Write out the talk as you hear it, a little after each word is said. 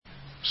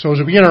So as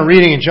we begin our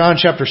reading in John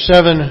chapter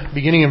 7,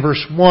 beginning in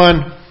verse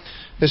 1,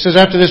 it says,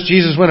 "After this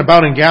Jesus went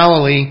about in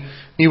Galilee.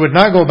 He would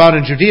not go about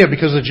in Judea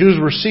because the Jews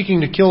were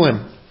seeking to kill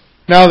him.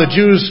 Now the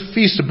Jews'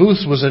 feast of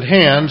booths was at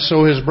hand,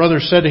 so his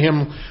brothers said to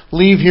him,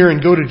 'Leave here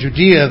and go to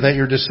Judea, that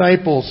your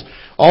disciples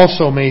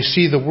also may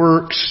see the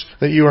works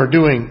that you are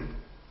doing.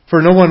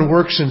 For no one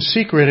works in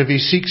secret if he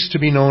seeks to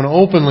be known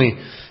openly.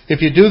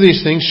 If you do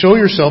these things, show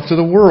yourself to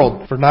the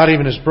world.' For not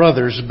even his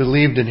brothers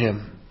believed in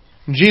him.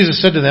 And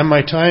Jesus said to them,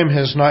 'My time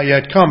has not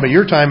yet come, but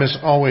your time is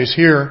always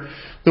here.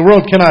 The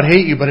world cannot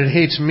hate you, but it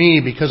hates me,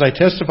 because I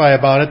testify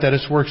about it that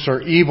its works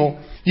are evil.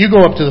 You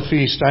go up to the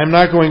feast. I am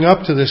not going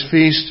up to this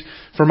feast,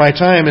 for my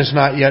time is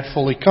not yet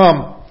fully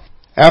come.'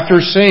 After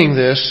saying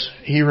this,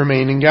 he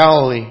remained in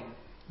Galilee.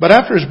 But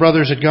after his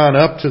brothers had gone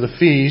up to the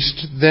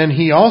feast, then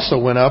he also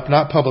went up,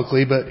 not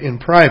publicly, but in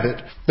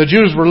private. The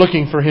Jews were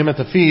looking for him at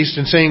the feast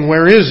and saying,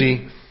 'Where is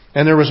he?'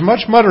 And there was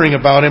much muttering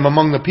about him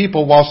among the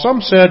people, while some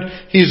said,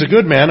 'He's a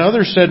good man.'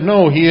 Others said,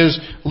 'No, he is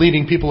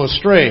leading people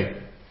astray.'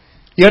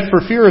 Yet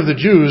for fear of the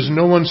Jews,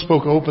 no one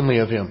spoke openly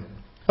of him.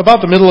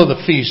 About the middle of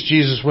the feast,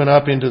 Jesus went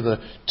up into the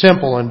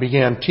temple and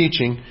began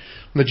teaching.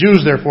 The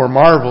Jews therefore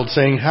marveled,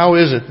 saying, 'How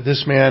is it that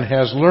this man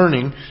has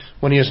learning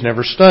when he has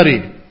never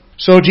studied?'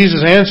 So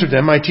Jesus answered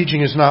them, 'My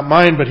teaching is not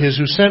mine, but his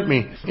who sent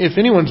me. If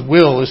anyone's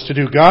will is to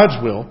do God's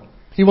will,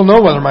 he will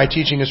know whether my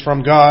teaching is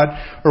from God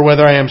or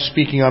whether I am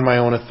speaking on my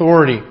own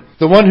authority.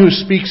 The one who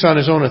speaks on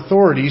his own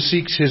authority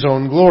seeks his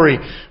own glory,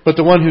 but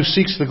the one who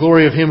seeks the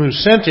glory of him who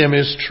sent him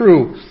is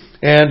true,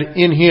 and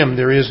in him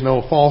there is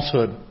no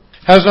falsehood.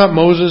 Has not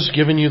Moses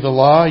given you the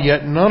law?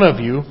 Yet none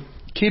of you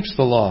keeps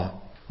the law.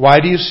 Why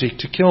do you seek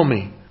to kill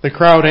me?' The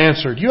crowd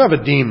answered, 'You have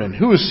a demon.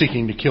 Who is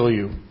seeking to kill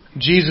you?'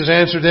 Jesus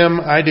answered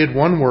them, 'I did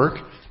one work,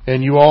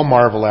 and you all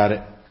marvel at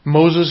it.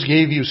 Moses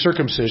gave you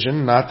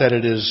circumcision, not that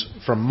it is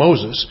from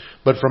Moses,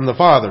 but from the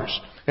fathers.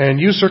 And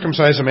you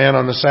circumcise a man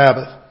on the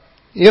Sabbath.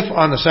 If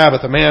on the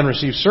Sabbath a man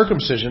receives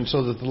circumcision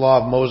so that the law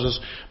of Moses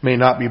may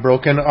not be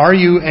broken, are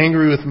you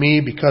angry with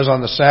me because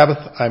on the Sabbath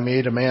I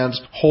made a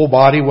man's whole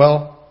body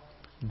well?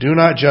 Do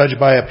not judge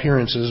by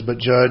appearances, but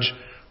judge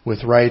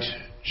with right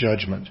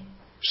judgment.'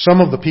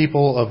 Some of the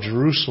people of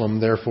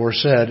Jerusalem therefore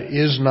said,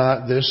 'Is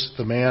not this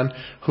the man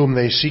whom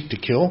they seek to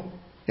kill?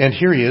 And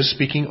here he is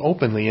speaking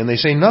openly, and they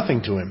say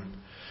nothing to him.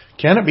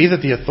 Can it be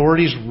that the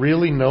authorities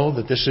really know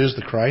that this is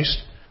the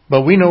Christ?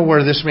 But we know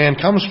where this man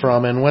comes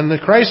from, and when the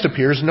Christ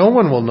appears, no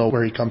one will know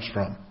where he comes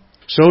from.'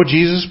 So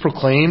Jesus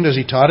proclaimed as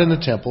he taught in the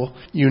temple,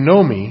 'You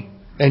know me,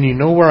 and you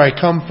know where I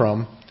come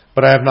from,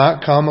 but I have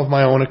not come of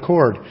my own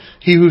accord.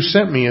 He who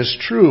sent me is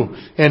true,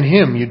 and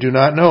him you do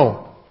not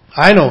know.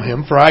 I know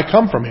him, for I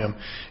come from him,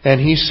 and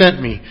he sent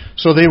me.'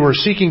 So they were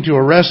seeking to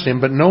arrest him,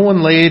 but no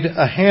one laid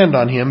a hand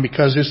on him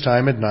because his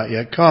time had not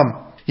yet come.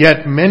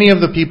 Yet many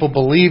of the people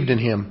believed in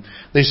him.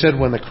 They said,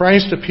 'When the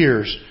Christ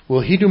appears,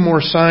 will he do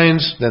more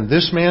signs than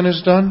this man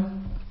has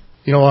done?'"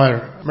 You know, I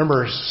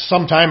remember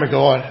some time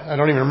ago, I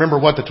don't even remember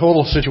what the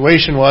total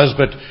situation was,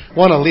 but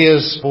one of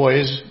Leah's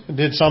boys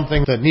did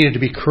something that needed to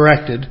be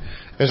corrected.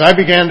 As I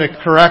began to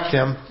correct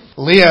him,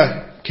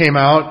 Leah came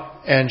out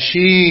and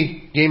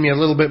she gave me a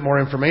little bit more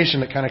information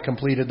that kind of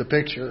completed the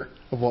picture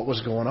of what was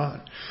going on.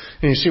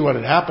 And you see what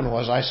had happened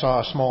was I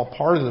saw a small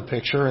part of the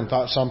picture and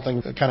thought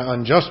something kind of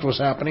unjust was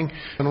happening.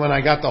 And when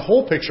I got the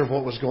whole picture of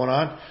what was going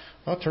on,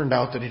 well, it turned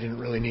out that he didn't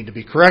really need to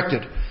be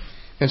corrected.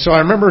 And so I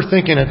remember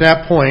thinking at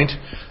that point,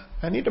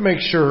 I need to make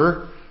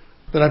sure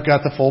that I've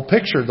got the full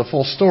picture, the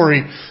full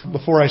story,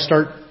 before I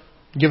start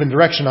giving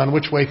direction on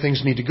which way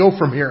things need to go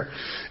from here.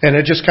 And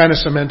it just kind of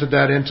cemented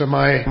that into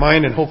my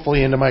mind and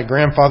hopefully into my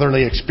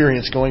grandfatherly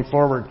experience going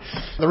forward.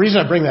 The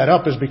reason I bring that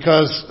up is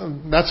because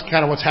that's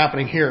kind of what's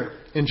happening here.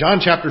 In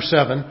John chapter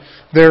 7,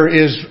 there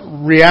is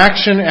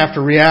reaction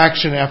after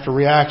reaction after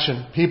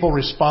reaction. People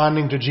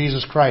responding to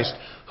Jesus Christ.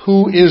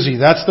 Who is he?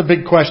 That's the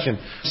big question.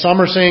 Some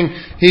are saying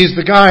he's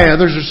the guy.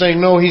 Others are saying,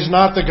 no, he's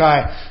not the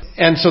guy.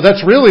 And so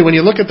that's really, when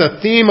you look at the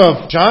theme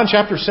of John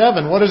chapter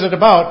 7, what is it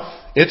about?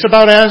 It's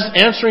about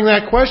answering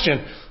that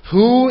question.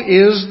 Who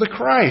is the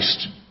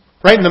Christ?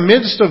 Right in the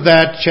midst of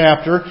that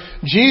chapter,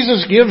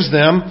 Jesus gives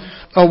them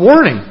a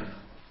warning.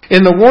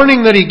 And the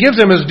warning that he gives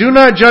them is, do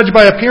not judge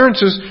by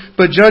appearances,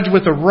 but judge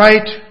with the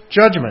right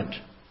judgment.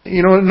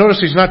 You know, notice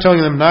he's not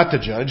telling them not to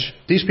judge.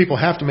 These people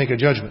have to make a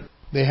judgment.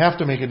 They have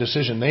to make a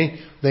decision.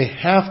 They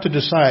have to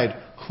decide,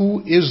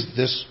 who is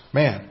this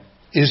man?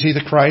 Is he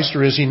the Christ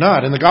or is he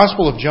not? And the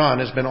Gospel of John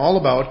has been all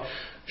about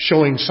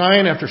showing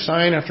sign after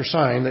sign after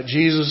sign that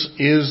Jesus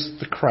is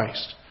the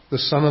Christ, the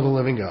Son of the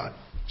living God,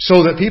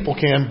 so that people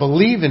can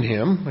believe in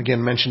him,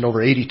 again mentioned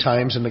over 80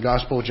 times in the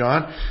Gospel of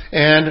John,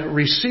 and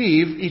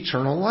receive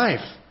eternal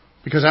life,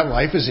 because that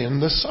life is in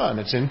the Son,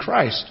 it's in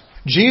Christ.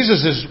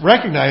 Jesus is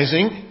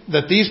recognizing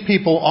that these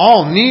people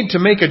all need to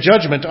make a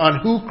judgment on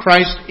who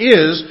Christ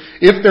is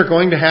if they're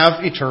going to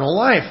have eternal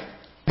life.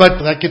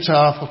 But that gets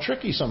awful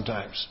tricky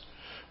sometimes,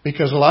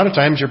 because a lot of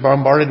times you're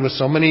bombarded with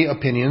so many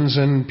opinions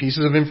and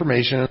pieces of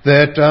information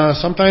that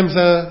sometimes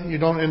you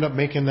don't end up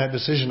making that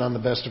decision on the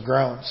best of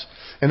grounds.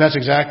 And that's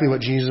exactly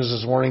what Jesus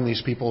is warning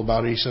these people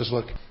about. He says,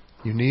 look,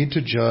 You need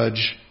to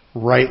judge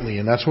rightly.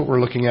 And that's what we're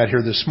looking at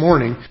here this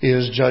morning,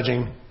 is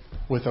judging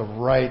with a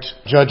right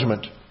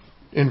judgment.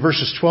 In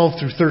verses 12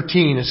 through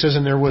 13, it says,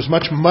 "And there was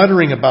much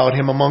muttering about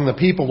him among the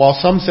people, while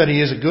some said he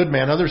is a good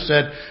man, others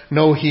said,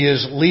 no, he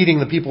is leading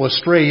the people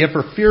astray. Yet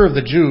for fear of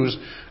the Jews,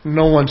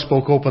 no one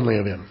spoke openly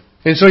of him."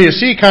 And so you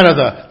see kind of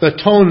the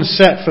tone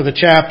set for the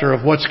chapter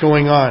of what's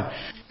going on.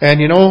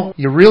 And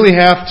you really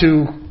have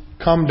to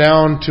come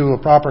down to a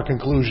proper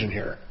conclusion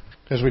here.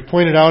 As we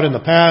pointed out in the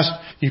past,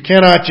 you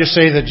cannot just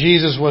say that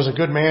Jesus was a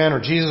good man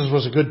or Jesus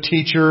was a good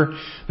teacher,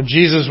 and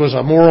Jesus was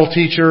a moral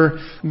teacher.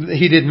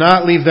 He did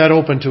not leave that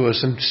open to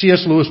us. And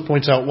C.S. Lewis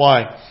points out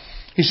why.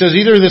 He says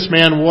either this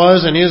man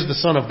was and is the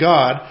Son of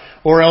God,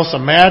 or else a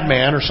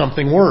madman or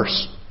something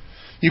worse.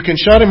 You can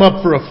shut him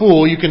up for a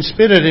fool, you can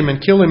spit at him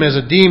and kill him as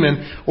a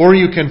demon, or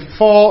you can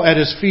fall at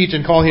his feet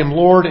and call him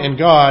Lord and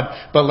God,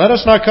 but let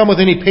us not come with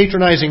any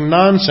patronizing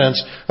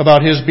nonsense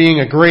about his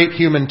being a great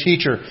human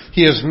teacher.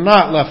 He has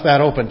not left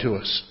that open to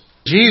us.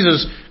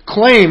 Jesus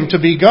claimed to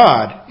be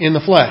God in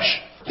the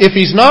flesh. If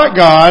he's not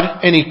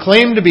God and he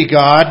claimed to be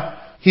God,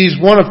 he's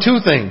one of two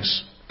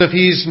things. If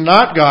he's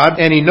not God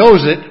and he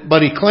knows it,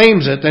 but he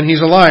claims it, then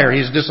he's a liar,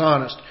 he's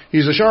dishonest,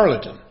 he's a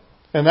charlatan.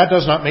 And that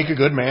does not make a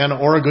good man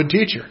or a good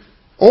teacher.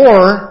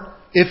 Or,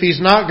 if he's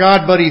not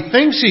God but he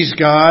thinks he's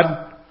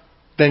God,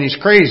 then he's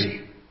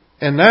crazy.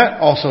 And that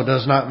also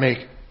does not make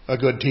a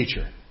good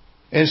teacher.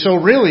 And so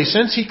really,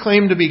 since he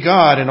claimed to be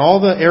God in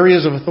all the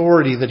areas of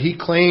authority that he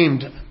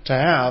claimed to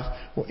have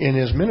in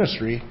his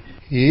ministry,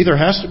 he either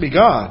has to be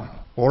God,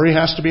 or he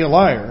has to be a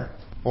liar,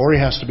 or he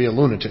has to be a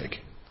lunatic.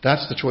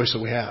 That's the choice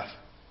that we have.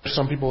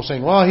 Some people are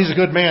saying, well, he's a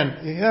good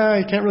man. Yeah,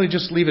 you can't really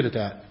just leave it at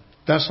that.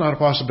 That's not a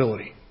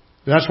possibility.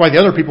 That's why the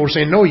other people were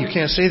saying, no, you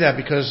can't say that,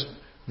 because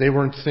they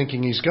weren't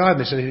thinking he's God.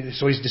 They said,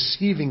 so he's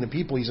deceiving the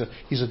people.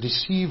 He's a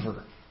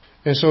deceiver.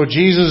 And so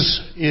Jesus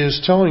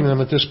is telling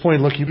them at this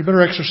point, look, you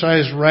better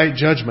exercise right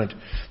judgment.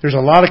 There's a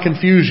lot of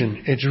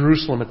confusion at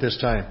Jerusalem at this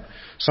time.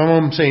 Some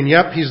of them saying,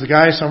 yep, he's the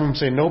guy. Some of them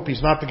saying, nope,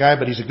 he's not the guy,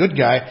 but he's a good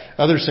guy.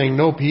 Others saying,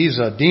 nope, he's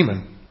a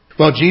demon.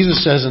 Well,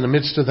 Jesus says in the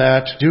midst of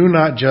that, do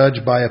not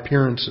judge by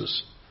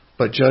appearances,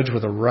 but judge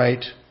with a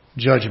right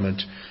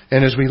judgment.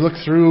 And as we look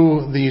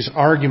through these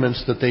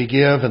arguments that they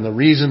give and the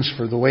reasons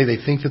for the way they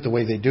think it the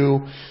way they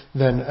do,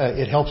 then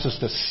it helps us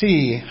to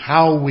see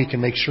how we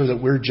can make sure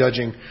that we're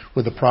judging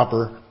with the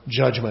proper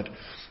judgment.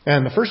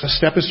 And the first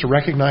step is to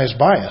recognize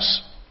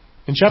bias.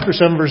 In chapter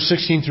 7, verse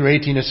 16 through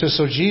 18, it says,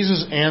 "So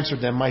Jesus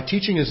answered them, my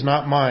teaching is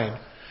not mine,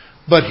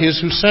 but his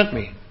who sent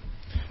me.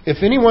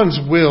 If anyone's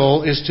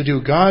will is to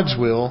do God's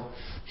will,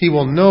 he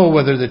will know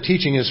whether the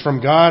teaching is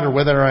from God or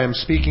whether I am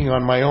speaking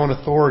on my own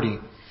authority.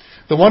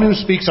 The one who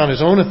speaks on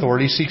his own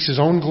authority seeks his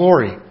own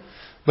glory.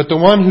 But the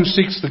one who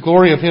seeks the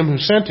glory of him who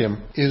sent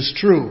him is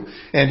true,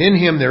 and in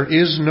him there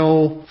is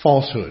no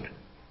falsehood."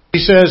 He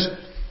says,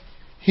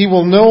 he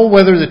will know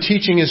whether the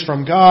teaching is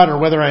from God or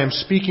whether I am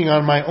speaking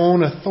on my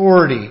own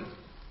authority.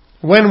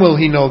 When will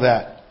he know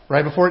that?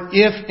 Right before it,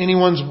 if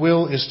anyone's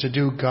will is to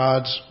do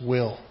God's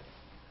will.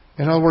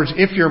 In other words,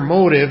 if your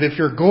motive, if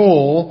your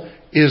goal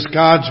is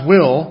God's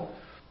will,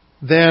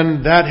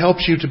 then that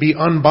helps you to be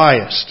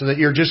unbiased. That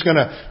you're just going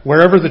to,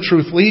 wherever the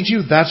truth leads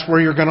you, that's where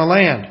you're going to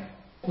land.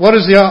 What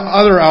is the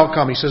other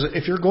outcome? He says,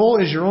 if your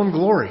goal is your own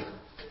glory,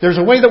 there's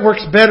a way that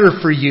works better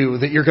for you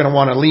that you're going to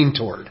want to lean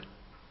toward.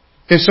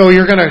 And so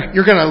you're going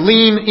to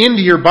lean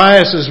into your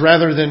biases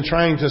rather than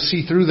trying to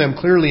see through them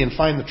clearly and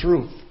find the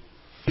truth.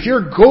 If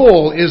your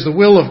goal is the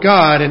will of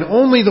God and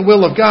only the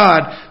will of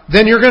God,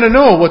 then you're going to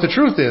know what the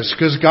truth is,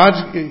 because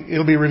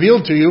it'll be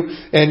revealed to you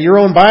and your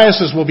own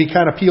biases will be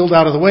kind of peeled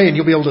out of the way and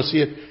you'll be able to see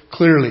it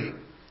clearly.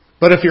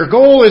 But if your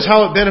goal is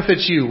how it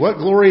benefits you, what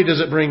glory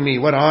does it bring me,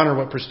 what honor,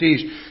 what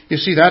prestige, you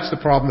see that's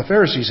the problem the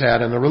Pharisees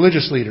had and the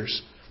religious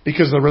leaders,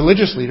 because the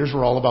religious leaders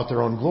were all about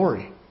their own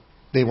glory.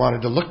 They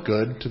wanted to look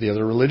good to the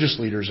other religious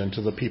leaders and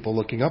to the people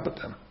looking up at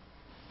them.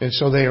 And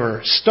so they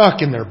were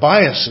stuck in their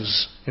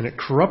biases, and it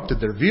corrupted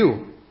their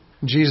view.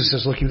 And Jesus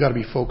says, look, you've got to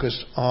be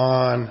focused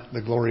on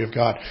the glory of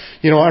God.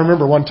 I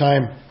remember one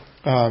time,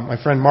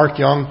 my friend Mark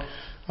Young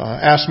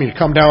asked me to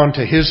come down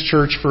to his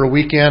church for a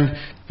weekend.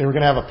 They were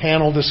going to have a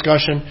panel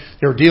discussion.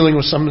 They were dealing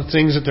with some of the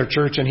things at their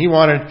church, and he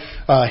wanted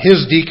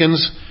his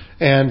deacons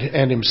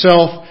and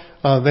himself.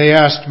 They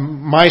asked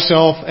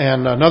myself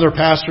and another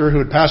pastor who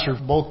had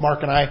pastored both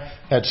Mark and I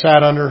had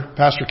sat under,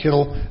 Pastor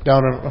Kittle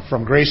down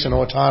from Grace in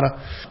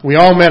Owatonna. We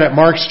all met at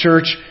Mark's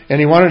church, and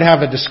he wanted to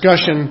have a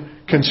discussion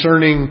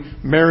concerning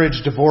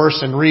marriage, divorce,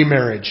 and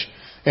remarriage.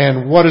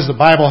 And what does the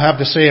Bible have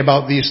to say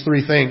about these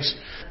three things?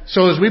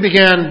 So as we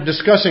began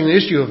discussing the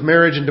issue of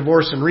marriage and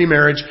divorce and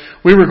remarriage,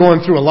 we were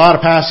going through a lot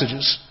of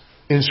passages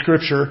in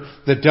Scripture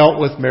that dealt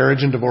with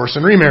marriage and divorce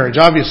and remarriage,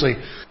 obviously.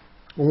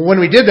 When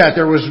we did that,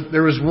 there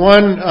was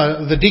one,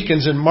 the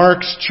deacons in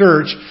Mark's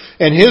church,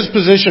 and his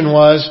position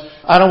was,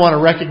 I don't want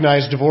to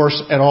recognize divorce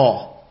at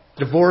all.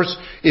 Divorce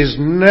is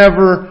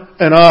never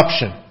an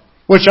option.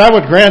 Which I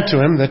would grant to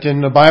him that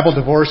in the Bible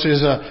divorce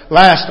is a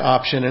last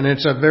option, and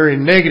it's a very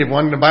negative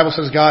one. The Bible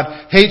says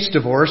God hates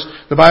divorce.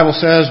 The Bible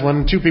says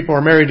when two people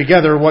are married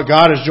together, what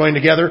God has joined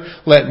together,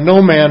 let no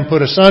man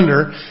put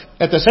asunder.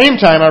 At the same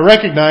time, I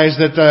recognize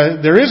that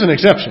there is an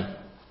exception.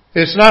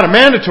 It's not a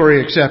mandatory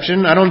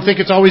exception. I don't think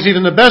it's always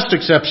even the best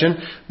exception,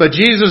 but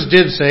Jesus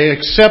did say,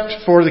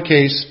 except for the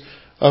case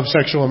of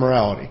sexual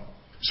immorality.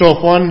 So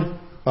if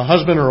a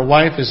husband or a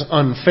wife is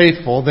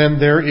unfaithful, then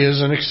there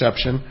is an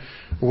exception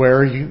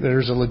where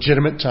there's a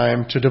legitimate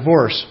time to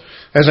divorce.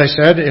 As I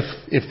said,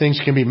 if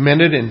things can be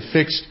mended and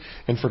fixed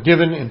and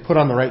forgiven and put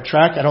on the right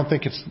track, I don't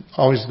think it's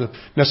always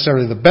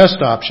necessarily the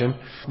best option,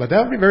 but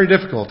that would be very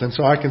difficult, and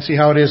so I can see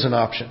how it is an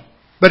option.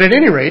 But at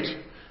any rate,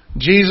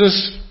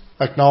 Jesus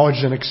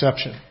acknowledged an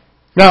exception.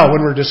 Now,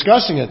 when we're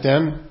discussing it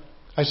then,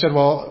 I said,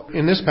 well,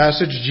 in this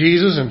passage,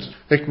 Jesus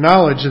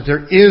acknowledged that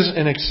there is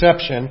an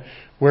exception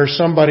where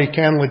somebody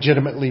can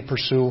legitimately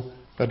pursue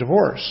a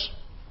divorce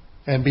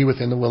and be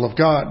within the will of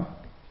God.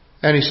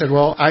 And he said,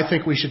 well, I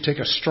think we should take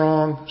a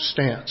strong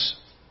stance.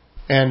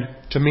 And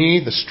to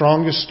me, the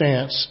strongest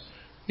stance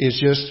is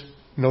just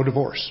no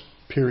divorce,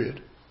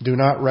 period. Do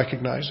not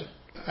recognize it.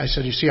 I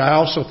said, you see, I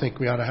also think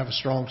we ought to have a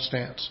strong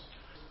stance.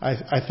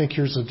 I think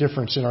here's the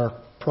difference in our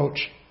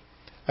approach.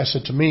 I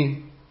said, to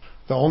me,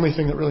 the only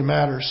thing that really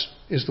matters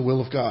is the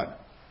will of God.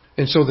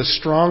 And so the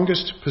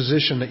strongest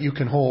position that you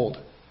can hold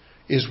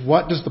is,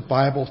 what does the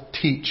Bible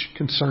teach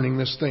concerning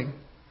this thing?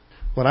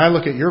 When I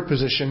look at your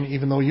position,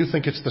 even though you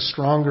think it's the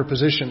stronger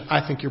position,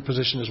 I think your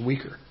position is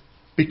weaker.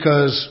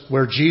 Because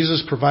where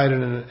Jesus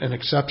provided an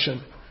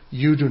exception,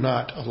 you do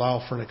not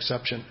allow for an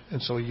exception.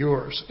 And so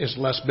yours is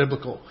less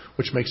biblical,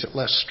 which makes it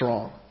less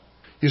strong.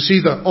 You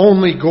see, the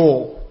only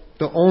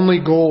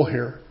goal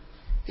here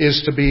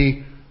is to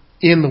be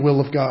in the will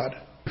of God.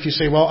 If you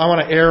say, well, I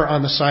want to err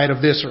on the side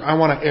of this, or I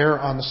want to err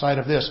on the side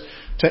of this,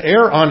 to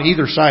err on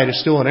either side is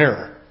still an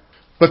error.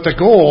 But the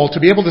goal, to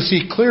be able to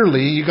see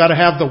clearly, you've got to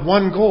have the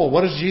one goal.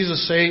 What does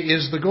Jesus say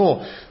is the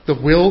goal? The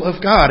will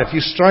of God. If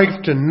you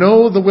strive to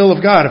know the will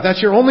of God, if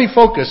that's your only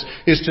focus,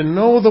 is to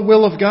know the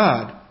will of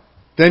God,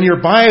 then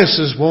your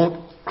biases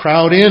won't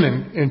crowd in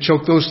and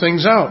choke those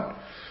things out.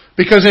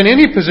 Because in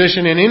any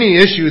position, in any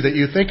issue that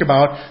you think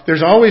about,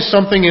 there's always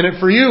something in it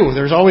for you.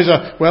 There's always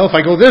well, if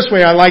I go this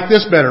way, I like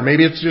this better.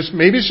 Maybe it just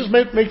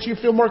makes you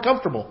feel more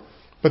comfortable.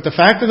 But the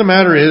fact of the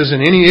matter is, in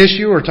any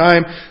issue or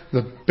time,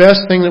 the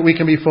best thing that we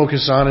can be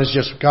focused on is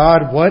just,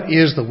 God, what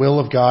is the will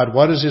of God?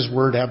 What does His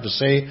Word have to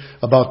say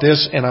about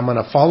this? And I'm going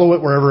to follow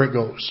it wherever it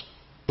goes.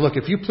 Look,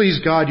 if you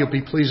please God, you'll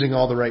be pleasing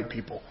all the right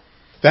people.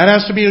 That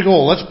has to be the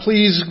goal. Let's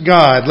please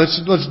God. Let's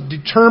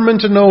determine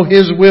to know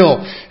His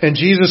will. And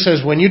Jesus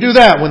says, when you do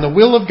that, when the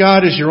will of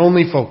God is your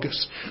only focus,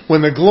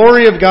 when the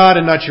glory of God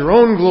and not your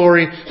own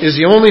glory is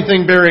the only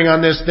thing bearing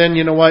on this, then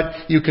you know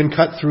what? You can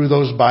cut through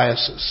those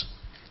biases.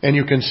 And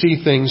you can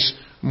see things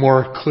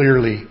more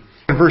clearly.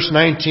 In verse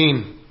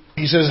 19,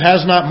 he says,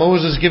 has not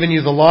Moses given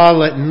you the law?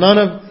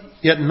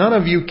 Yet none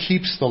of you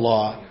keeps the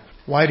law.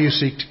 Why do you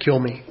seek to kill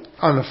me?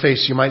 On the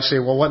face, you might say,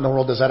 well, what in the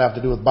world does that have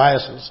to do with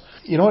biases?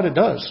 You know what it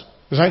does?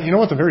 You know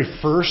what the very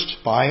first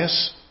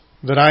bias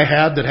that I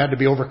had that had to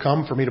be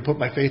overcome for me to put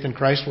my faith in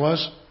Christ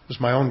was? It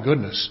was my own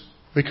goodness.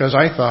 Because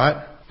I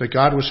thought that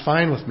God was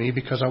fine with me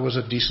because I was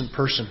a decent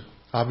person.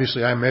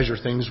 Obviously, I measure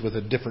things with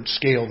a different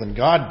scale than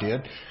God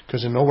did,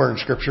 because nowhere in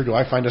Scripture do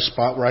I find a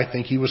spot where I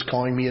think He was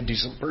calling me a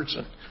decent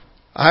person.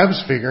 I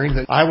was figuring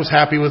that I was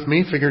happy with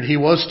me, figured He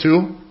was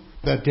too.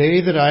 The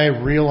day that I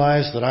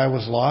realized that I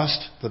was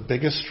lost, the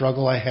biggest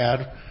struggle I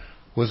had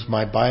was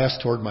my bias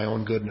toward my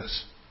own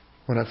goodness.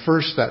 When at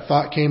first that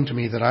thought came to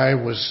me that I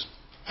was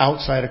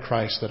outside of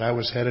Christ, that I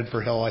was headed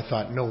for hell, I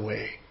thought, no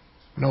way,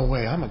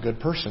 I'm a good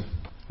person.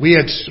 We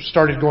had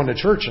started going to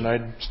church, and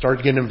I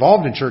started getting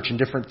involved in church in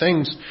different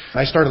things.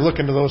 I started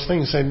looking to those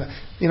things and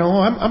saying,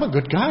 I'm a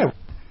good guy.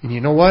 And you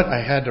know what?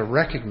 I had to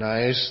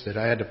recognize that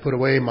I had to put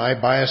away my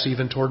bias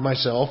even toward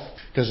myself,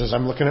 because as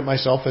I'm looking at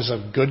myself as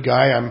a good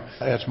guy,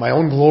 it's my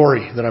own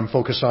glory that I'm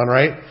focused on,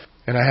 right?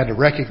 And I had to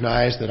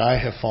recognize that I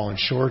have fallen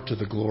short of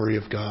the glory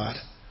of God.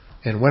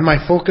 And when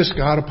my focus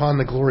got upon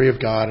the glory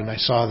of God and I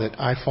saw that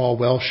I fall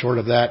well short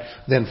of that,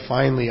 then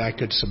finally I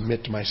could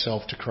submit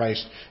myself to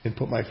Christ and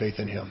put my faith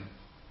in Him.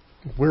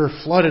 We're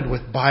flooded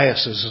with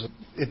biases.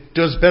 It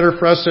does better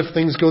for us if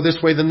things go this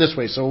way than this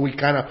way. So we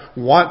kind of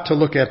want to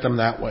look at them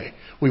that way.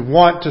 We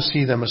want to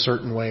see them a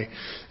certain way.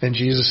 And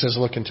Jesus says,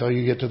 look, until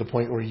you get to the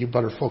point where you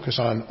better focus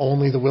on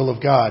only the will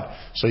of God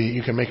so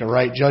you can make a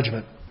right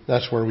judgment.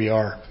 That's where we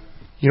are.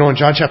 In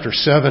John chapter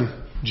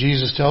 7,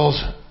 Jesus tells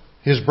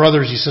His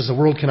brothers, He says, the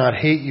world cannot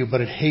hate you,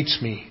 but it hates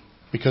me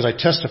because I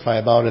testify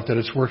about it that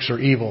its works are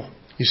evil.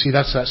 You see,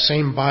 that's that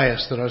same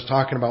bias that I was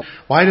talking about.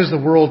 Why does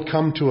the world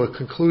come to a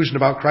conclusion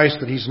about Christ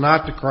that He's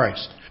not the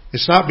Christ?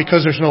 It's not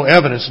because there's no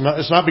evidence.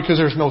 It's not because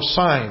there's no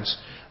signs.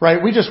 Right?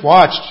 We just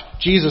watched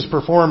Jesus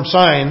perform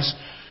signs.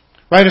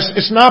 Right?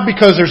 It's not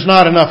because there's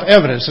not enough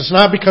evidence. It's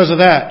not because of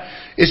that.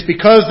 It's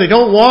because they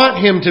don't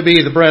want Him to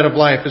be the bread of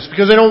life. It's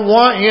because they don't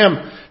want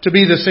Him to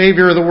be the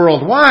Savior of the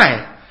world.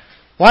 Why?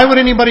 Why would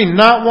anybody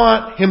not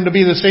want Him to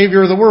be the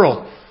Savior of the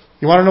world?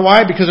 You want to know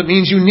why? Because it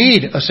means you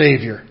need a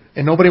Savior.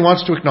 And nobody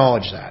wants to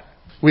acknowledge that.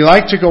 We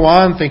like to go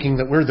on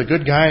thinking that we're the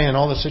good guy in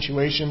all the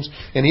situations.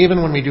 And even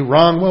when we do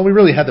wrong, well, we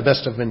really had the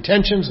best of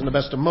intentions and the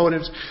best of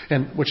motives,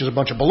 which is a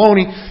bunch of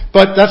baloney.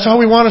 But that's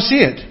how we want to see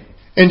it.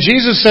 And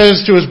Jesus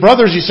says to His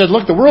brothers, He said,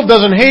 look, the world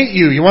doesn't hate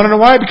you. You want to know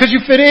why? Because you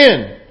fit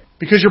in.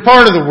 Because you're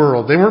part of the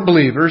world. They weren't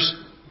believers.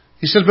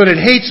 He says, but it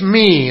hates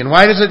me. And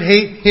why does it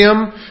hate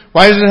Him?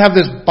 Why does it have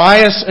this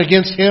bias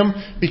against Him?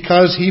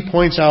 Because He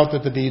points out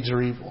that the deeds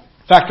are evil.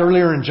 In fact,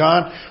 earlier in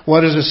John,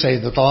 what does it say?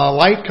 That the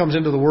light comes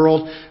into the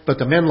world, but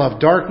the men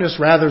love darkness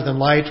rather than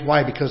light.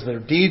 Why? Because their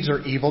deeds are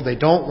evil. They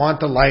don't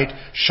want the light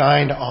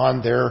shined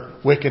on their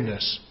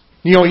wickedness.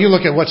 You know, you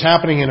look at what's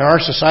happening in our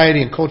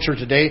society and culture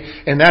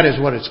today, and that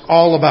is what it's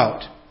all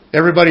about.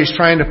 Everybody's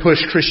trying to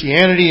push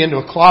Christianity into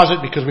a closet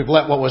because we've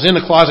let what was in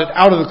the closet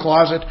out of the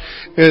closet.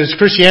 As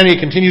Christianity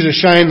continues to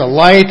shine the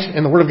light,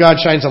 and the Word of God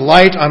shines a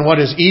light on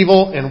what is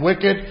evil and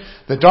wicked,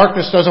 the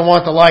darkness doesn't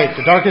want the light.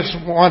 The darkness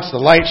wants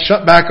the light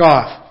shut back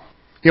off.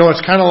 You know,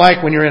 it's kind of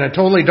like when you're in a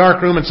totally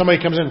dark room and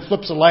somebody comes in and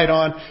flips the light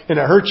on and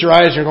it hurts your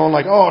eyes and you're going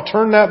like, oh,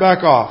 turn that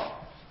back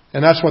off.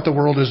 And that's what the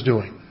world is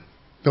doing.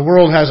 The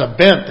world has a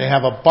bent. They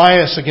have a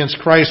bias against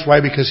Christ. Why?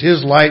 Because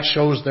His light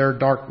shows their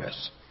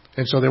darkness.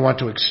 And so they want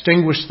to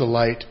extinguish the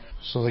light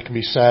so they can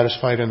be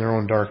satisfied in their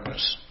own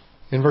darkness.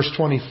 In verse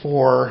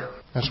 24,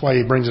 that's why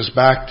he brings us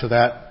back to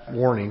that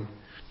warning.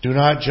 Do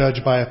not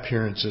judge by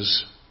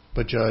appearances,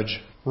 but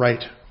judge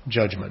right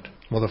judgment.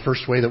 Well, the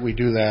first way that we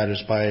do that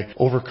is by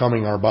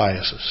overcoming our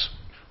biases.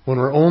 When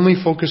we're only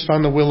focused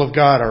on the will of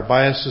God, our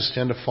biases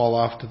tend to fall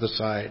off to the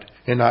side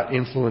and not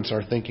influence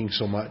our thinking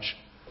so much.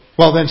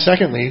 Well, then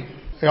secondly,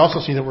 I also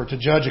see that we're to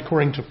judge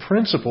according to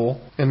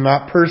principle and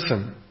not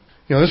person.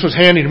 You know, this was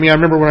handy to me. I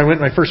remember when I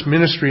went my first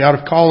ministry out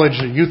of college,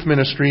 a youth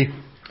ministry,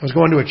 I was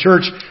going to a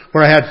church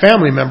where I had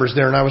family members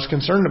there, and I was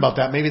concerned about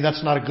that. Maybe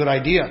that's not a good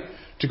idea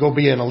to go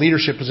be in a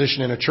leadership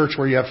position in a church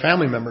where you have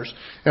family members.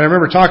 And I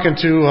remember talking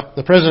to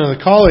the president of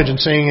the college and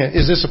saying,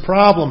 is this a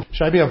problem?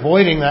 Should I be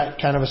avoiding that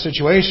kind of a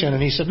situation?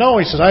 And he said, no.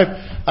 He says,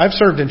 I've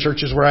served in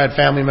churches where I had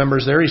family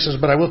members there. He says,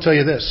 but I will tell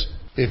you this.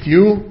 If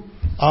you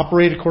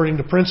operate according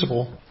to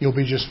principle, you'll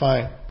be just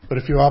fine. But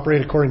if you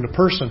operate according to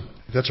person,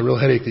 that's a real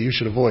headache that you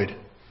should avoid.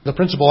 The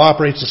principle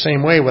operates the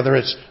same way, whether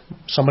it's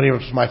somebody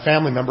who's my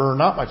family member or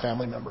not my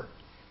family member.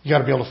 You got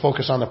to be able to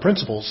focus on the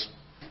principles.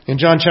 In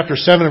John chapter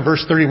 7 and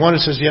verse 31, it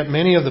says, yet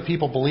many of the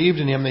people believed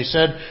in Him. They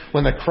said,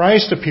 when the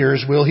Christ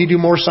appears, will He do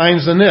more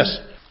signs than this?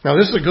 Now,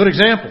 this is a good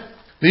example.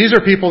 These are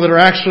people that are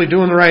actually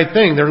doing the right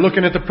thing. They're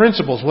looking at the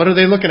principles. What are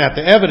they looking at?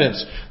 The evidence,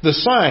 the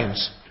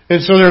signs.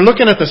 And so they're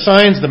looking at the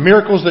signs, the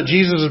miracles that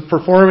Jesus is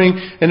performing,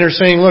 and they're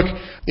saying, look,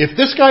 if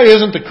this guy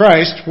isn't the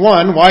Christ,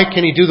 one, why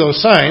can He do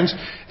those signs?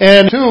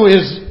 And two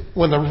is,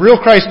 when the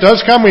real Christ does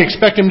come, we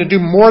expect Him to do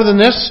more than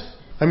this.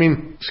 I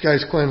mean, this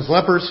guy's cleansed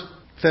lepers,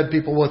 fed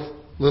people with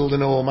little to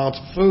no amounts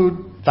of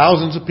food,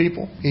 thousands of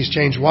people. He's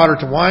changed water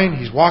to wine.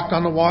 He's walked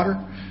on the water.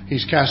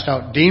 He's cast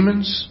out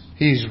demons.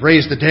 He's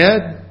raised the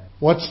dead.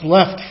 What's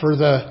left for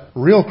the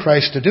real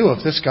Christ to do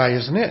if this guy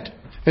isn't it?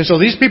 And so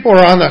these people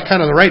are on the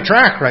kind of the right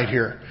track right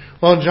here.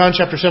 Well, in John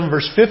chapter 7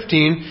 verse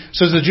 15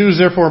 says the Jews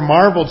therefore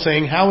marveled,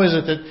 saying, how is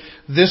it that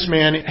this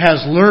man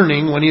has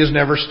learning when he has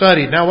never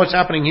studied? Now what's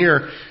happening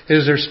here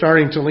is they're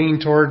starting to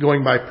lean toward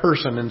going by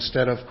person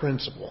instead of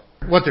principle.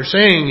 What they're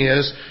saying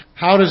is,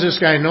 how does this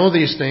guy know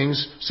these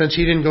things since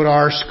he didn't go to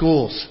our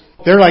schools?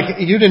 They're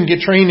like, you didn't get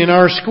trained in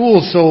our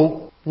schools,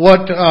 so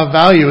what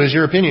value is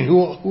your opinion?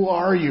 Who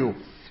are you?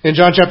 In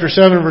John chapter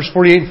 7 verse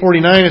 48 and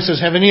 49 it says,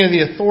 have any of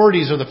the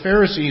authorities of the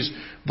Pharisees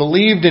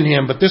believed in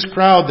Him? But this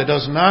crowd that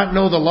does not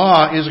know the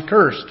law is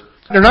accursed.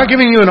 They're not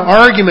giving you an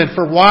argument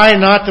for why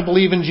not to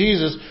believe in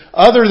Jesus,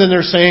 other than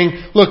they're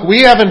saying, look,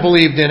 we haven't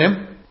believed in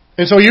Him,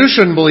 and so you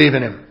shouldn't believe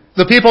in Him.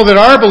 The people that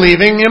are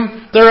believing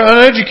Him, they're an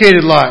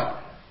uneducated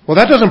lot. Well,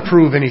 that doesn't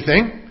prove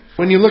anything.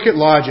 When you look at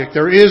logic,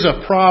 there is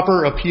a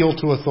proper appeal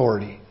to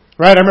authority.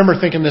 Right? I remember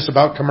thinking this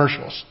about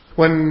commercials.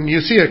 When you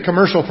see a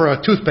commercial for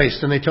a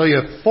toothpaste and they tell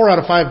you 4 out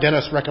of 5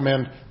 dentists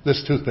recommend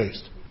this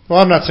toothpaste. Well,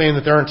 I'm not saying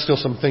that there aren't still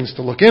some things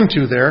to look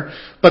into there,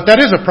 but that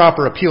is a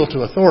proper appeal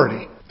to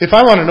authority. If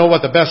I want to know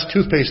what the best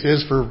toothpaste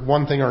is for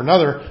one thing or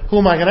another, who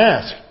am I going to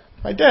ask?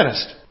 My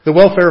dentist. The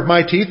welfare of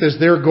my teeth is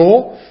their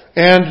goal,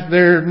 and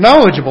they're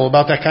knowledgeable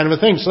about that kind of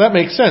a thing, so that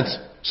makes sense.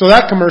 So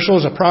that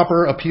commercial is a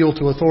proper appeal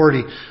to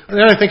authority. And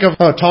then I think of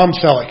Tom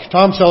Selleck.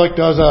 Tom Selleck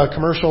does a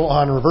commercial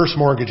on reverse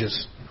mortgages.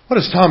 What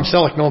does Tom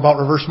Selleck know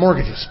about reverse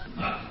mortgages?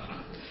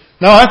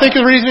 Now, I think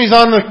the reason he's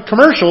on the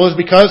commercial is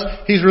because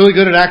he's really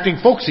good at acting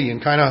folksy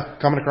and kind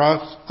of coming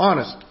across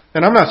honest.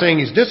 And I'm not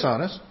saying he's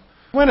dishonest.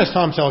 When is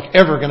Tom Selleck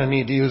ever going to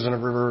need to use a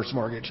reverse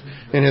mortgage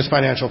in his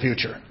financial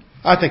future?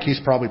 I think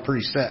he's probably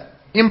pretty set.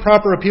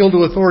 Improper appeal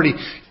to authority.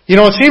 You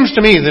know, it seems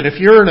to me that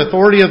if you're an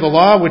authority of the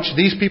law, which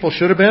these people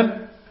should have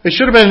been, it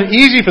should have been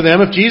easy for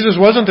them if Jesus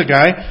wasn't the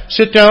guy.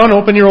 Sit down,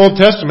 open your Old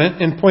Testament,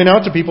 and point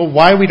out to people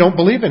why we don't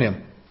believe in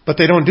Him. But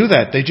they don't do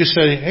that. They just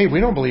say, hey, we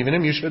don't believe in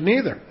Him, you shouldn't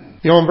either.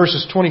 In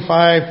verses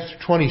 25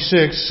 to 26,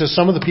 it says,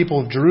 some of the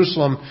people of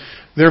Jerusalem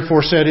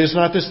therefore said, is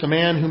not this the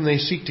man whom they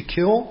seek to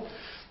kill?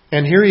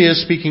 And here he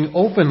is speaking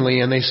openly,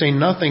 and they say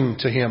nothing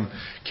to him.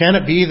 Can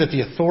it be that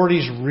the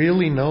authorities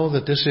really know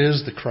that this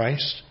is the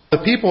Christ?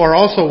 The people are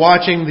also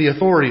watching the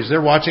authorities.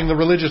 They're watching the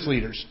religious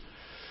leaders.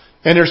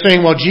 And they're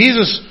saying, well,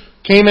 Jesus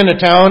came into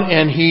town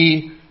and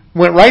he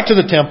went right to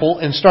the temple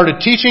and started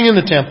teaching in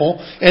the temple,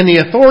 and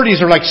the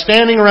authorities are like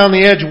standing around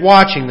the edge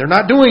watching. They're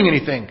not doing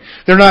anything.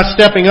 They're not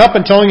stepping up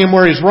and telling him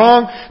where he's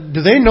wrong.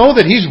 Do they know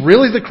that he's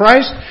really the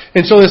Christ?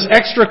 And so this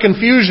extra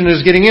confusion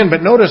is getting in.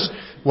 But notice,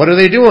 what are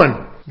they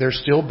doing? They're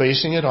still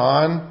basing it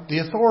on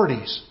the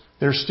authorities.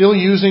 They're still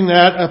using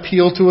that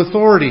appeal to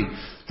authority.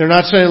 They're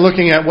not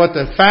looking at what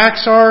the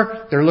facts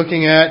are. They're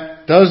looking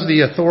at, does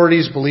the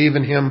authorities believe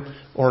in him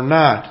or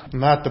not?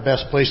 Not the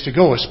best place to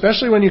go,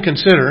 especially when you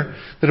consider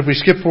that if we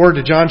skip forward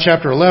to John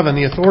chapter 11,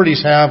 the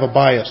authorities have a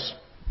bias.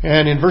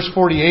 And in verse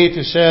 48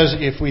 it says,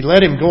 if we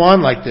let him go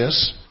on like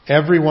this,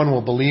 everyone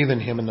will believe in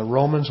him, and the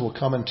Romans will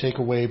come and take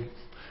away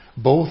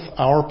both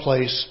our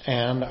place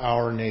and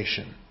our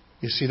nation.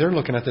 You see, they're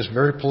looking at this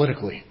very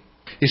politically.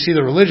 You see,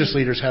 the religious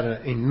leaders had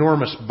an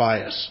enormous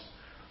bias.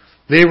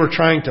 They were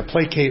trying to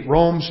placate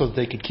Rome so that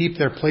they could keep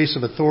their place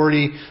of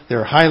authority,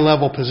 their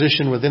high-level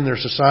position within their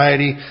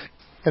society.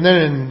 And then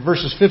in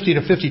verses 50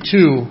 to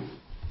 52,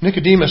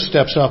 Nicodemus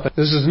steps up.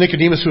 This is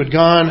Nicodemus who had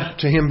gone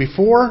to him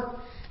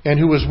before, and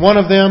who was one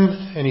of them.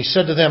 And he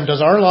said to them,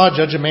 does our law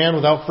judge a man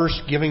without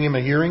first giving him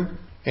a hearing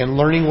and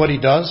learning what he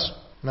does?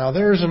 Now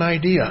there's an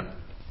idea.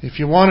 If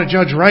you want to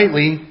judge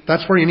rightly,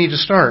 that's where you need to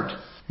start.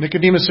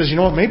 Nicodemus says, you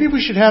know what, maybe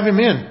we should have him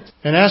in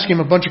and ask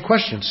him a bunch of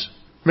questions.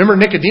 Remember,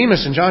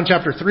 Nicodemus in John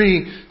chapter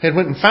 3 had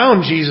went and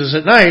found Jesus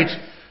at night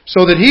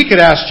so that he could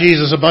ask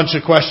Jesus a bunch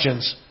of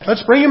questions.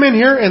 Let's bring him in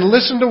here and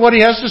listen to what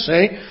he has to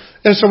say,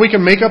 and so we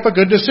can make up a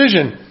good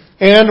decision.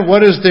 And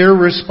what is their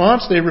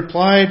response? They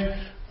replied,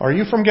 are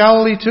you from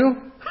Galilee too?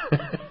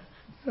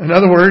 In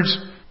other words,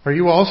 are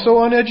you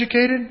also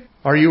uneducated?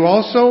 Are you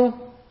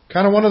also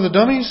kind of one of the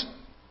dummies?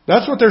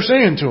 That's what they're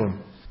saying to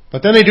him.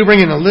 But then they do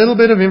bring in a little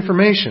bit of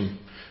information.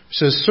 It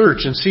says,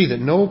 search and see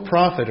that no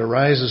prophet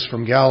arises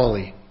from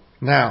Galilee.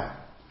 Now,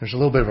 there's a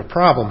little bit of a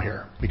problem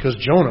here, because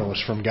Jonah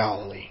was from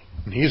Galilee,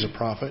 and he's a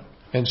prophet.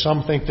 And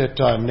some think that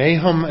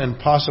Nahum and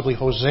possibly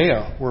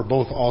Hosea were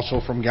both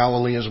also from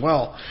Galilee as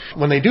well.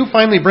 When they do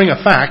finally bring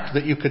a fact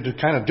that you could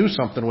kind of do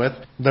something with,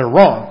 they're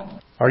wrong.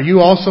 Are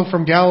you also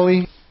from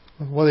Galilee?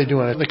 What are they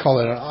doing? They call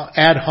it an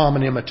ad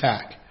hominem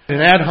attack.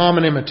 An ad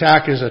hominem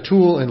attack is a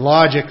tool in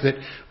logic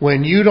that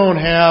when you don't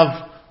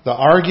have the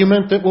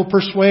argument that will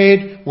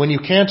persuade, when you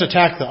can't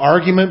attack the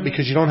argument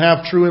because you don't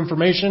have true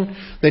information,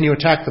 then you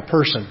attack the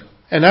person.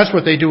 And that's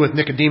what they do with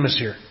Nicodemus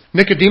here.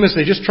 Nicodemus,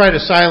 they just try to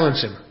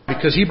silence him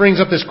because he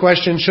brings up this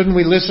question, shouldn't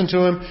we listen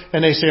to him?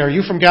 And they say, are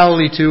you from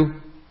Galilee too?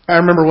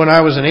 I remember when I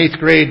was in 8th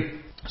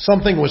grade,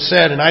 something was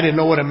said and I didn't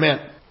know what it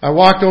meant. I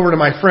walked over to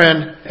my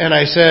friend and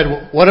I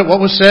said, what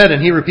was said?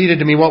 And he repeated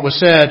to me what was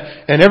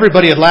said, and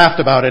everybody had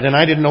laughed about it and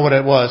I didn't know what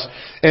it was.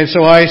 And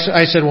so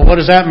I said, well, what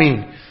does that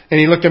mean? And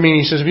he looked at me and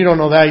he says, if you don't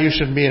know that, you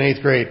shouldn't be in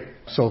 8th grade.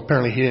 So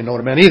apparently he didn't know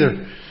what it meant either.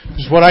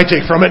 This is what I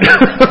take from it.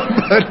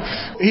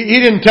 But he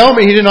didn't tell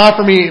me, he didn't offer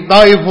me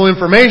valuable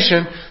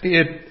information.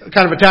 It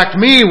kind of attacked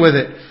me with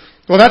it.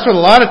 Well, that's what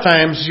a lot of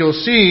times you'll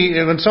see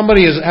when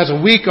somebody has a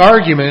weak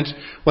argument,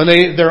 when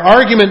their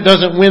argument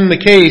doesn't win the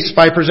case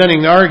by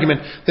presenting the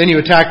argument, then you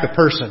attack the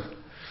person.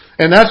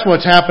 And that's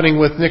what's happening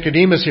with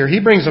Nicodemus here.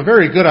 He brings a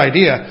very good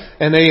idea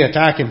and they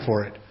attack him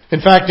for it. In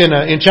fact, in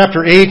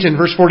chapter 8 and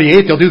verse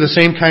 48, they'll do the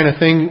same kind of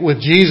thing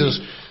with Jesus.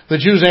 The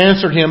Jews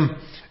answered him,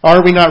 are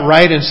we not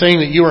right in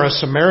saying that you are a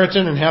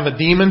Samaritan and have a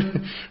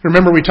demon?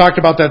 Remember, we talked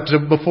about that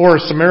before.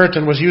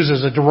 Samaritan was used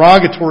as a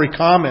derogatory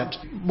comment.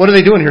 What are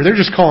they doing here? They're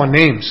just calling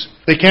names.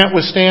 They can't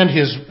withstand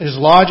his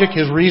logic,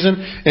 his reason,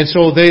 and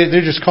so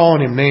they're just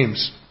calling him names.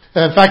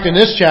 In fact, in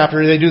this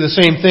chapter, they do the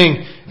same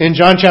thing. In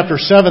John chapter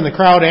 7, the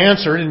crowd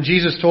answered, and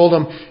Jesus told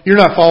them, you're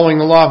not following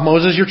the law of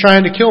Moses, you're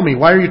trying to kill me.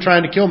 Why are you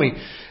trying to kill me?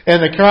 And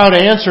the crowd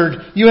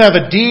answered, you have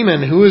a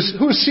demon who is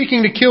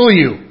seeking to kill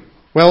you.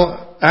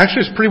 Well,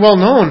 actually it's pretty well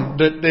known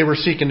that they were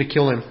seeking to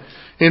kill him.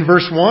 In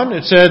verse 1,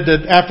 it said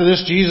that after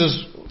this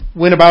Jesus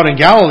went about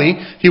in Galilee,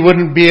 he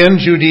wouldn't be in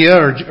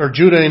Judea or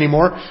Judah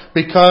anymore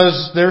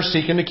because they're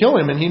seeking to kill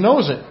him, and he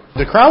knows it.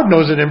 The crowd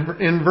knows it.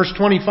 In verse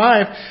 25,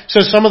 it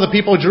says, some of the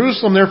people of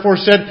Jerusalem therefore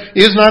said,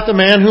 is not the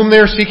man whom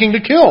they're seeking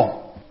to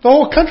kill. The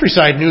whole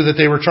countryside knew that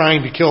they were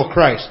trying to kill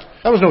Christ.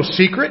 That was no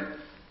secret.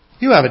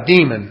 You have a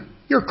demon.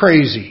 You're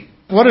crazy.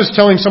 What does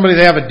telling somebody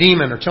they have a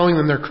demon or telling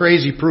them they're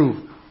crazy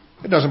prove?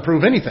 It doesn't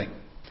prove anything.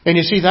 And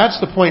you see,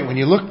 that's the point. When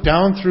you look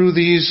down through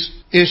these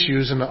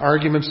issues and the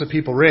arguments that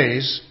people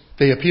raise,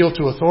 they appeal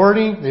to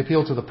authority, they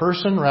appeal to the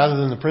person rather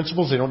than the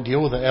principles. They don't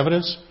deal with the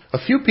evidence.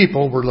 A few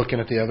people were looking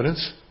at the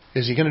evidence.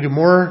 Is he going to do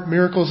more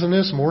miracles than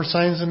this, more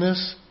signs than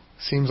this?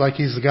 Seems like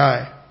he's the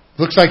guy.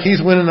 Looks like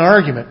he's winning the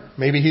argument.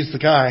 Maybe he's the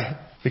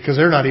guy, because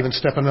they're not even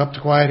stepping up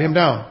to quiet him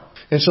down.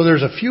 And so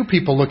there's a few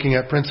people looking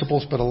at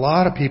principles, but a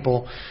lot of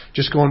people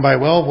just going by,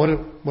 well, what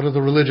do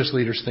the religious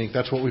leaders think?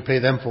 That's what we pay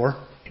them for.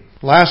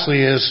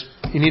 Lastly is,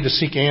 you need to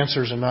seek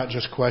answers and not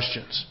just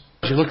questions.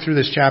 As you look through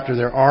this chapter,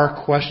 there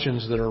are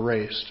questions that are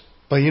raised.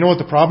 But you know what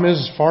the problem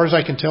is? As far as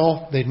I can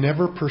tell, they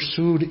never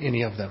pursued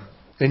any of them.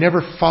 They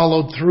never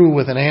followed through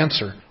with an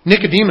answer.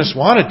 Nicodemus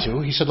wanted to.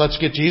 He said, let's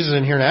get Jesus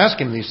in here and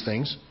ask him these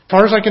things. As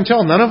far as I can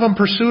tell, none of them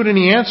pursued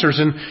any answers.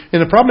 And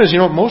the problem is,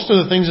 most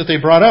of the things that they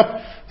brought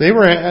up, they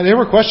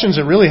were questions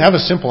that really have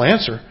a simple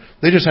answer.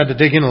 They just had to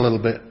dig in a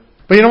little bit.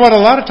 But you know what? A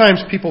lot of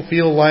times people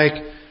feel like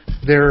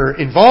they're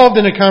involved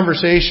in a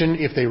conversation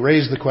if they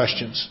raise the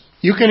questions.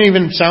 You can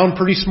even sound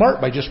pretty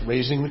smart by just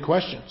raising the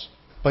questions.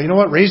 But you know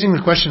what? Raising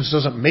the questions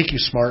doesn't make you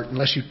smart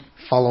unless you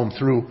follow them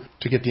through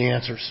to get the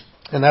answers.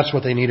 And that's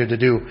what they needed to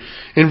do.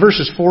 In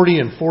verses 40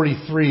 and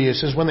 43, it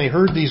says, when they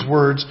heard these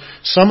words,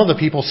 some of the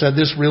people said,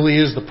 this really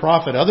is the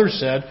prophet. Others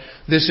said,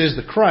 this is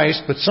the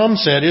Christ. But some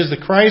said, is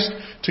the Christ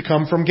to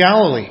come from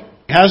Galilee?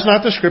 Has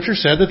not the Scripture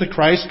said that the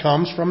Christ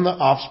comes from the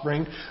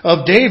offspring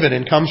of David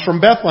and comes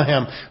from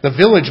Bethlehem, the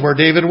village where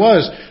David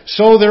was?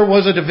 So there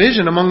was a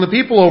division among the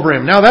people over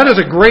him. Now that is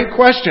a great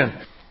question.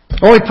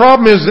 The only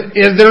problem is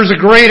there's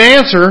a great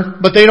answer,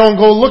 but they don't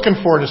go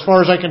looking for it as far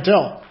as I can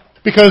tell.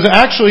 Because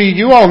actually,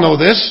 you all know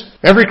this.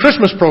 Every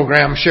Christmas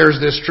program shares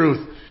this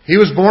truth. He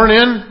was born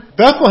in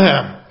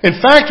Bethlehem.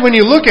 In fact, when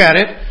you look at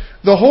it,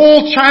 the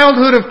whole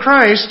childhood of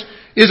Christ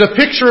is a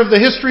picture of the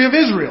history of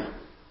Israel.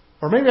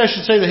 Or maybe I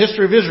should say the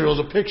history of Israel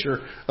is a picture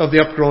of the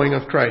upgrowing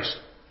of Christ.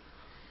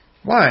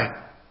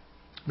 Why?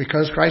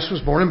 Because Christ was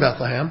born in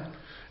Bethlehem,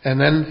 and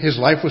then his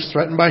life was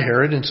threatened by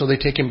Herod, and so they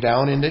take him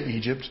down into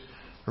Egypt.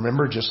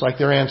 Remember, just like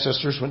their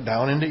ancestors went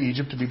down into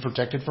Egypt to be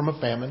protected from a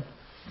famine.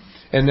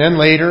 And then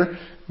later,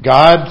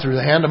 God, through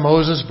the hand of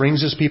Moses,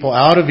 brings his people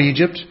out of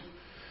Egypt.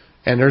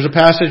 And there's a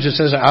passage that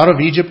says, out of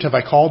Egypt have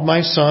I called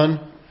my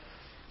son.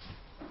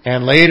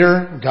 And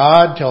later,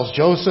 God tells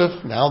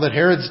Joseph, now that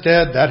Herod's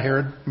dead, that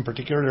Herod in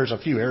particular, there's a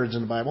few Herods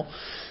in the Bible,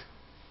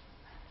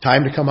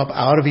 time to come up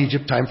out of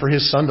Egypt, time for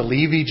his son to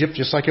leave Egypt,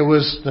 just like it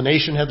was the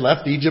nation had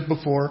left Egypt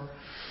before.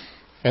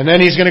 And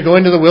then he's going to go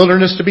into the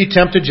wilderness to be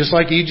tempted, just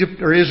like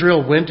Egypt or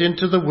Israel went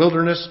into the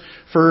wilderness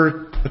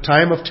for a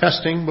time of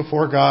testing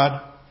before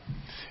God.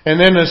 And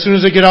then as soon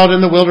as they get out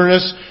in the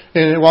wilderness,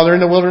 and while they're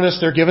in the wilderness,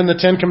 they're given the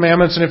 10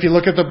 Commandments. And if you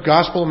look at the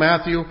Gospel of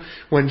Matthew,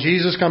 when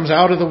Jesus comes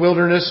out of the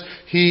wilderness,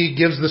 he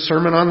gives the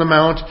Sermon on the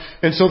Mount.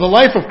 And so the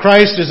life of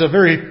Christ is a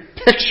very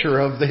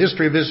picture of the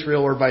history of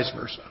Israel or vice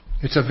versa.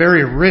 It's a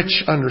very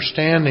rich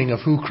understanding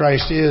of who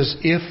Christ is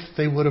if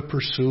they would have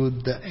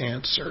pursued the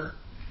answer.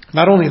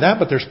 Not only that,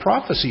 but there's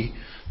prophecy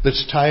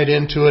that's tied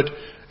into it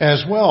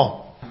as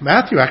well.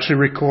 Matthew actually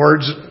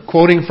records,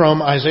 quoting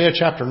from Isaiah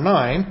chapter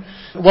 9,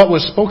 what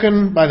was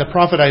spoken by the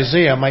prophet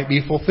Isaiah might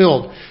be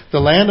fulfilled. The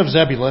land of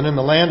Zebulun and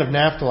the land of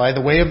Naphtali,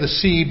 the way of the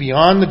sea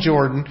beyond the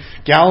Jordan,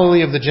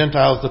 Galilee of the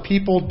Gentiles, the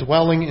people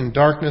dwelling in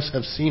darkness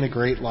have seen a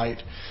great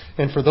light.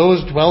 And for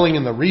those dwelling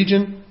in the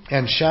region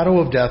and shadow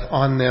of death,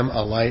 on them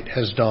a light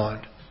has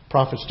dawned.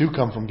 Prophets do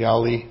come from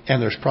Galilee,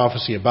 and there's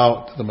prophecy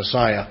about the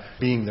Messiah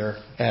being there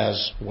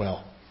as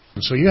well.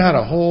 And so you had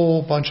a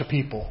whole bunch of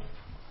people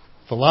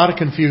with a lot of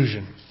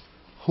confusion.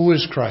 Who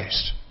is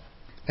Christ?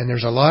 And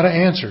there's a lot of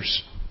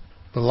answers,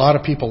 but a lot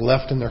of people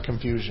left in their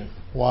confusion.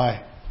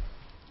 Why?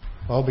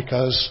 Well,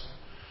 because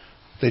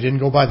they didn't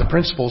go by the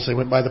principles, they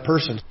went by the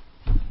person.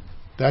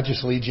 That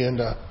just leads you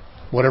into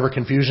whatever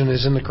confusion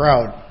is in the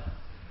crowd.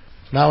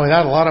 Not only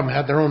that, a lot of them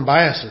had their own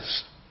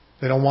biases.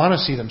 They don't want to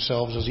see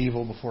themselves as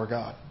evil before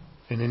God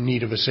and in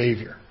need of a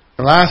Savior.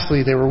 And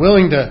lastly, they were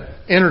willing to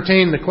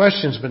entertain the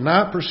questions but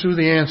not pursue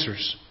the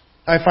answers.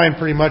 I find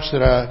pretty much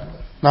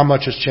that not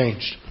much has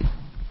changed.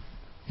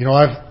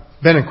 I've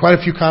been in quite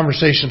a few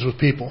conversations with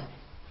people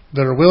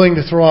that are willing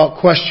to throw out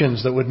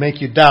questions that would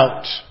make you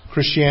doubt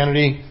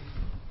Christianity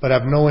but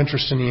have no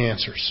interest in the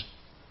answers.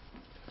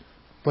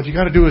 What you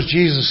got to do as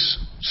Jesus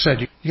said,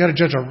 you got to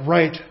judge a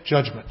right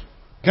judgment.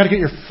 You got to get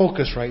your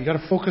focus right. You got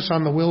to focus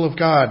on the will of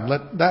God.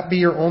 Let that be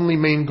your only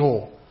main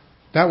goal.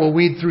 That will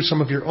weed through some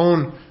of your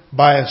own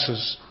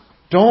biases.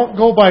 Don't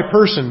go by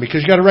person,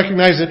 because you got to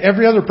recognize that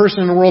every other person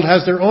in the world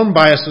has their own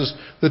biases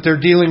that they're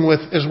dealing with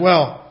as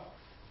well.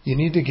 You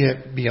need to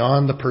get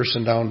beyond the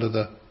person down to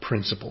the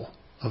principle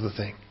of the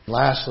thing.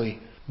 Lastly,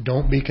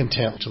 don't be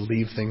content to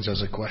leave things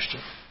as a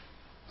question.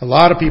 A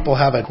lot of people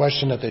have a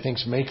question that they think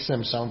makes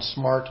them sound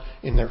smart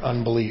in their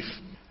unbelief.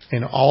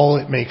 And all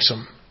it makes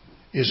them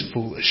is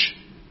foolish,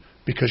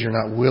 because you're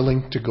not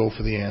willing to go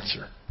for the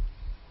answer.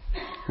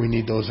 We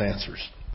need those answers.